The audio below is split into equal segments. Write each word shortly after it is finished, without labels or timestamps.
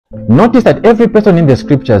Notice that every person in the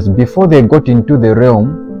scriptures, before they got into the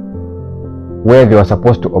realm where they were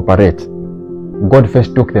supposed to operate, God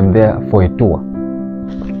first took them there for a tour.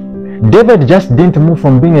 David just didn't move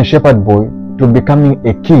from being a shepherd boy to becoming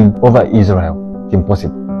a king over Israel. It's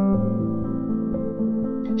impossible.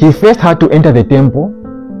 He first had to enter the temple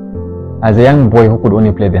as a young boy who could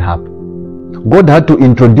only play the harp. God had to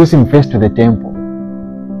introduce him first to the temple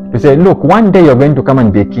to say, look, one day you're going to come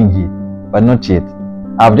and be a king here, but not yet.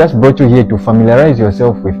 I've just brought you here to familiarize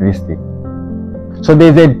yourself with this thing. So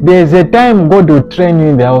there's a time God will train you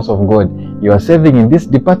in the house of God. You are serving in this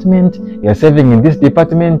department, you are serving in this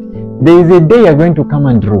department. There is a day you're going to come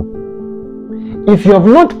and rule. If you have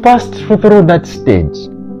not passed through that stage,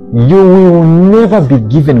 you will never be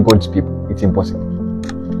given God's people. It's impossible.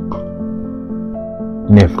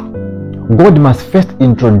 Never. God must first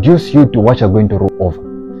introduce you to what you're going to rule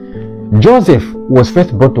over. Joseph was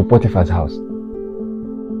first brought to Potiphar's house.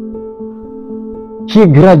 He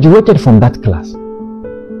graduated from that class.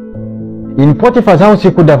 In Potiphar's house,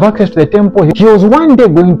 he could have access to the temple. He was one day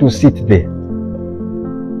going to sit there.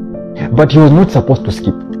 But he was not supposed to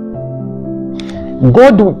skip.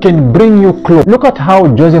 God can bring you close. Look at how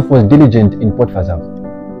Joseph was diligent in Potiphar's house.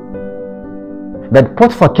 That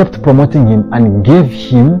Potiphar kept promoting him and gave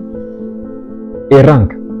him a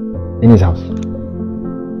rank in his house.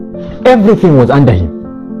 Everything was under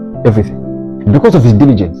him. Everything. Because of his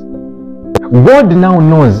diligence. God now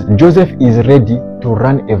knows Joseph is ready to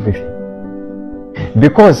run everything.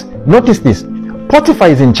 Because, notice this, Potiphar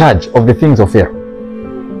is in charge of the things of Pharaoh.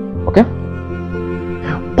 Okay?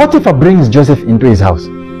 Potiphar brings Joseph into his house.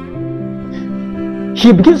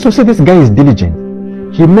 He begins to see this guy is diligent.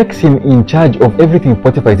 He makes him in charge of everything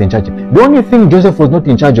Potiphar is in charge of. The only thing Joseph was not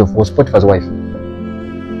in charge of was Potiphar's wife.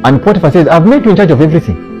 And Potiphar says, I've made you in charge of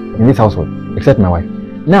everything in this household, except my wife.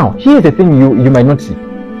 Now, here's the thing you might not see.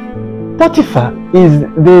 Potiphar is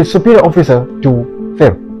the superior officer to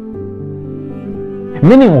Pharaoh.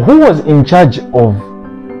 Meaning, who was in charge of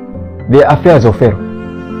the affairs of Pharaoh?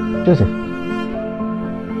 Joseph.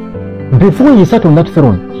 Before he sat on that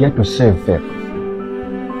throne, he had to serve Pharaoh.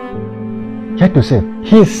 He had to serve.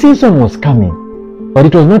 His season was coming, but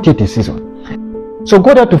it was not yet his season. So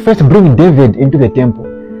God had to first bring David into the temple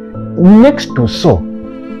next to Saul.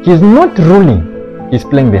 He's not ruling, he's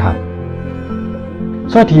playing the harp.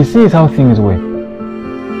 So that he sees how things work.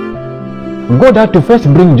 God had to first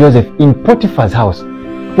bring Joseph in Potiphar's house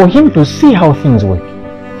for him to see how things work.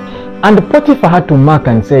 And Potiphar had to mark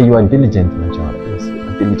and say, you are diligent, my child. Yes, you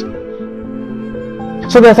are diligent.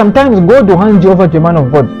 So there are sometimes God will hand you over to a man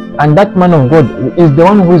of God, and that man of God is the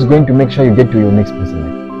one who is going to make sure you get to your next place in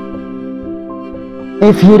life.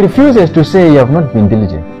 If he refuses to say you have not been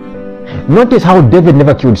diligent, notice how David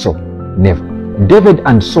never killed Saul. Never. David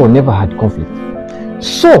and Saul never had conflict.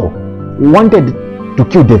 Saul wanted to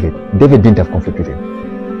kill David. David didn't have conflict with him.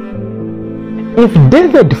 If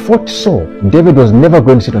David fought Saul, David was never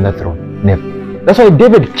going to sit on that throne. Never. That's why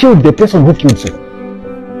David killed the person who killed Saul.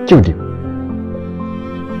 Killed him.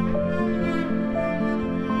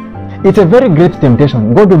 It's a very great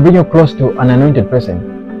temptation. God will bring you close to an anointed person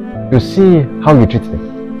to see how you treat them.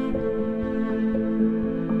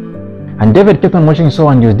 And David kept on watching Saul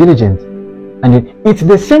and he was diligent. And it's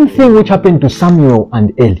the same thing which happened to Samuel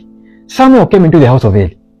and Eli. Samuel came into the house of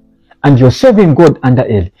Eli. And he was serving God under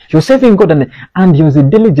Eli. He was serving God and he was a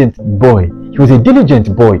diligent boy. He was a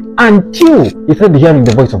diligent boy until he started hearing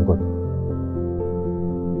the voice of God.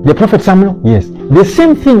 The prophet Samuel, yes. The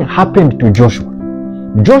same thing happened to Joshua.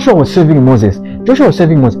 Joshua was serving Moses. Joshua was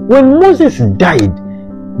serving Moses. When Moses died,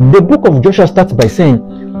 the book of Joshua starts by saying,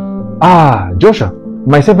 Joshua,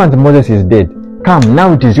 my servant Moses is dead. Come,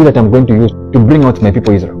 now it is you that I'm going to use to bring out my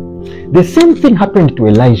people Israel. The same thing happened to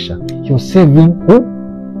Elisha. He was serving who?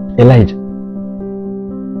 Elijah.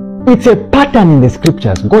 It's a pattern in the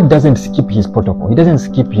scriptures. God doesn't skip his protocol. He doesn't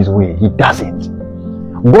skip his way. He doesn't.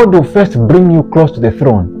 God will first bring you close to the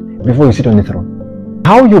throne before you sit on the throne.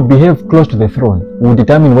 How you behave close to the throne will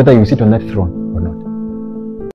determine whether you sit on that throne.